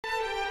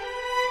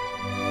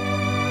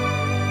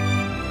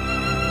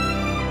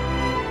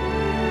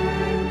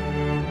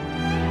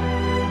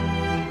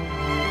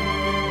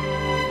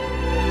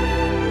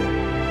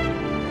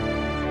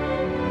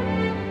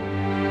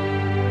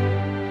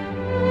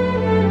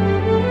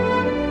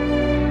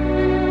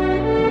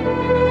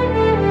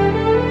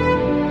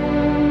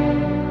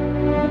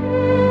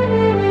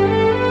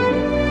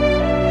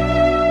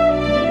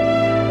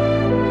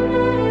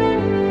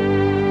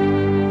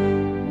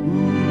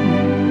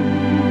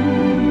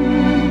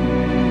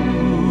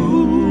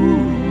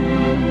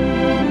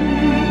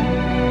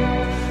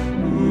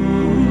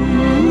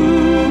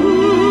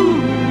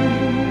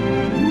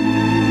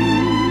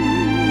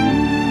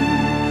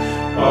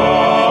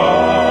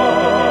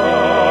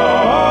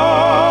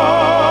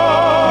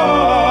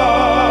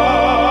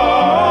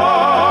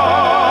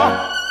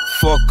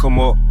come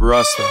up,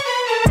 Rasta.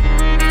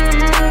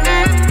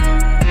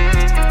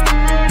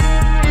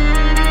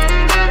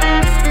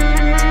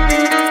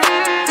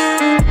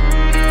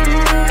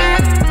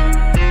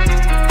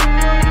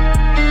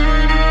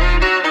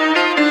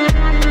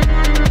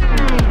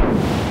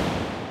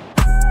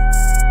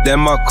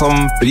 Them I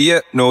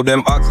complete, no.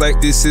 Them act like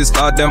this is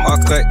hard, them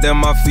act like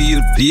them I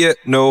feel paid,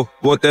 no.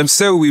 But them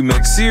say we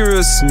make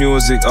serious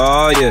music,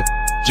 oh yeah.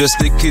 Just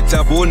the kit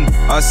a bun,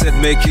 I said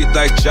make it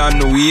like John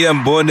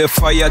William. Burn the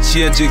fire,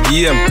 change the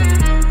game.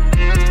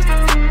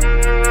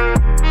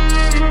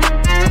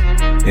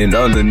 In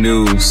other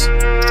news,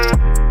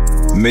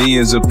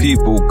 millions of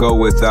people go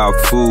without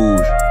food.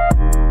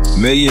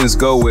 Millions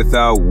go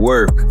without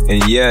work,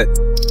 and yet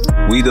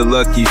we the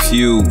lucky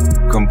few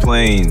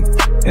complain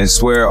and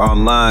swear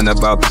online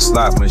about the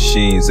slot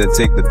machines that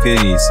take the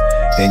pennies,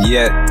 and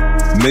yet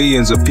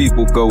millions of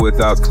people go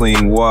without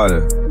clean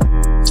water.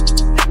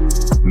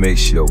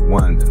 Makes you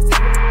wonder.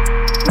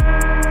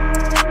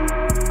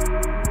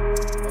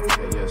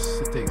 Okay, yes,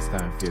 it takes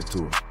time for you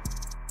to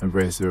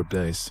embrace your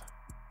place.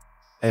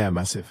 Yeah,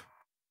 massive.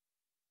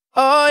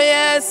 Oh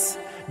yes,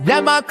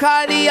 them a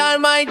call the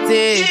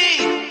Almighty.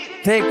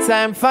 Take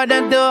time for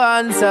them to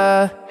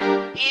answer.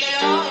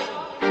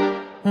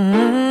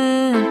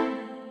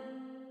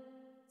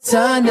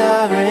 Thunder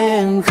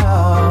and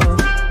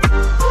cold.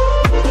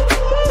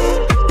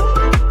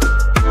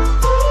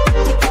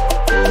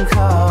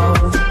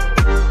 Cold.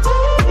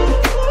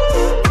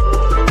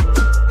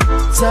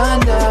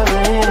 Thunder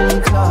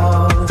and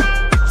cold.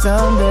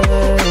 Thunder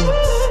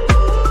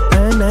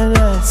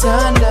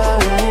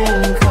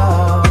and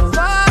cold.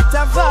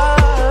 Waterfall.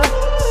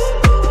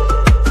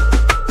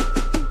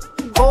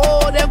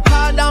 Oh, them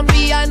call on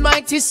me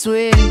Almighty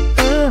swing.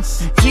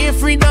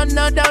 Carefree, none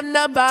down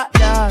the back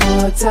down.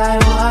 But I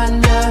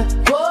wonder,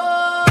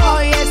 oh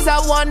yes, I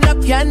wonder,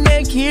 can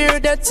they hear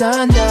the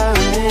thunder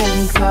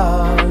and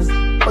clouds?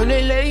 When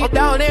they lay it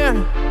down there,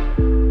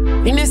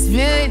 in this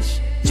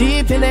village,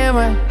 deep in there,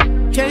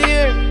 can you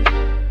hear?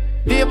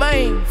 Do you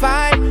mind?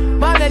 Fine,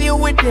 bother you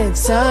with the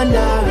thunder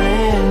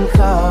and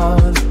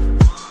clouds.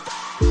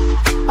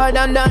 Oh,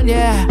 done,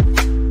 yeah.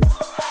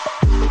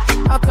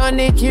 How can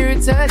they hear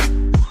it?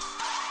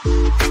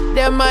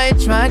 They might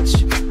trash.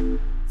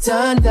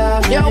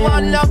 Thunder. You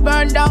wanna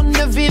burn down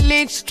the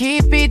village,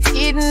 keep it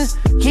hidden,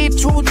 keep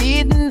truth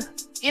hidden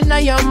in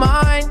your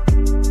mind.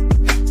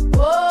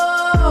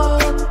 Whoa.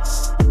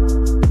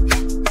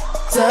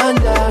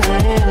 Thunder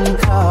and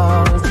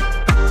cold.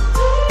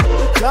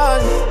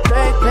 Gun,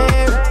 break,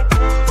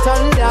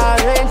 thunder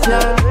and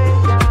cloud.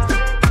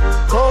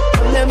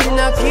 Open them in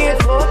a kid.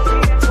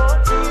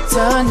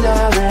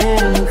 Thunder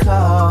and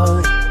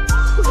cold.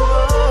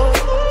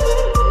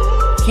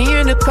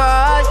 Hear the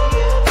call.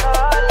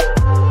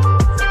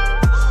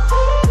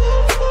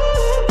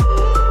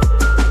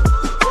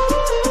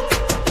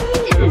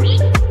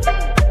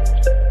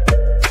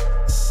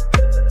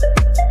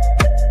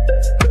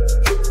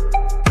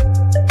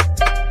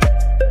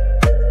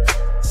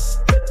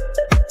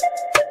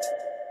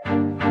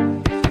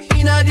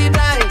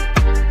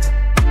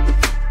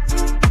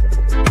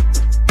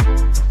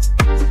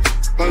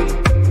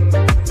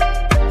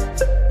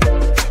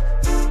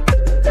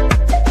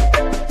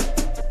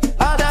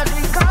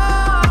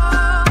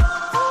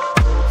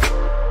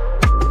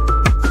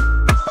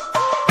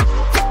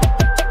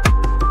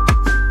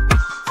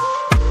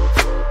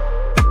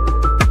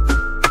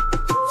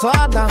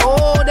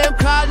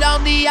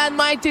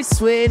 Almighty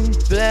swing,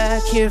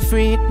 black hair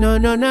free, no,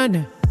 not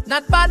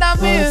bad on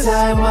me. But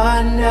I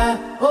wonder,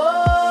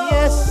 oh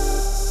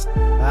yes,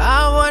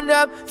 I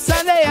wonder,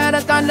 Sunday at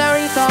a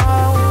thundering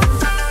sound.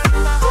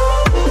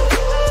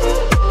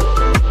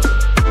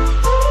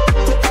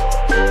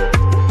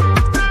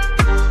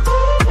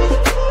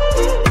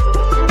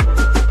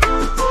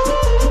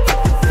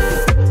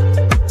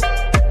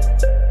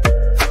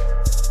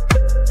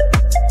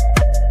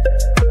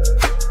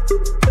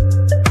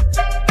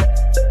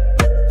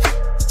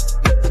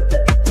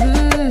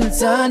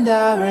 Thunder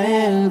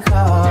and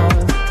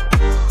cold.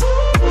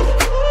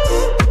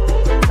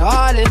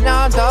 Calling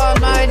out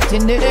Almighty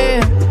in the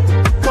air.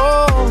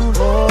 Oh,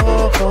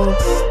 oh, oh.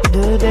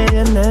 Do they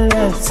in the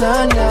left?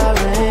 Thunder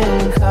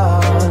and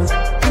cold.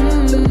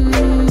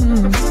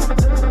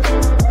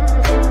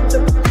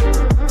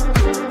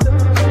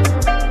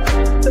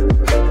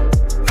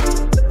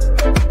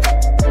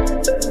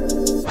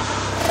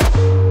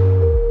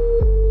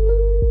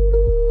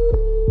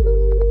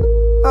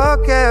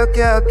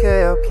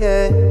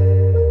 Okay.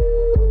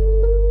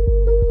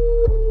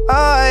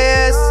 Oh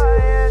yes,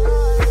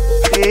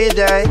 he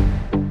died.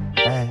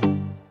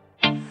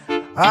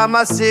 I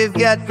massive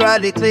get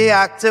radically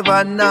active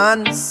and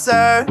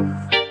answer.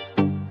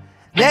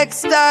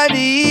 Next time you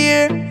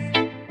hear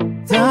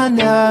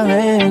thunder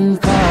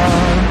and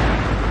call.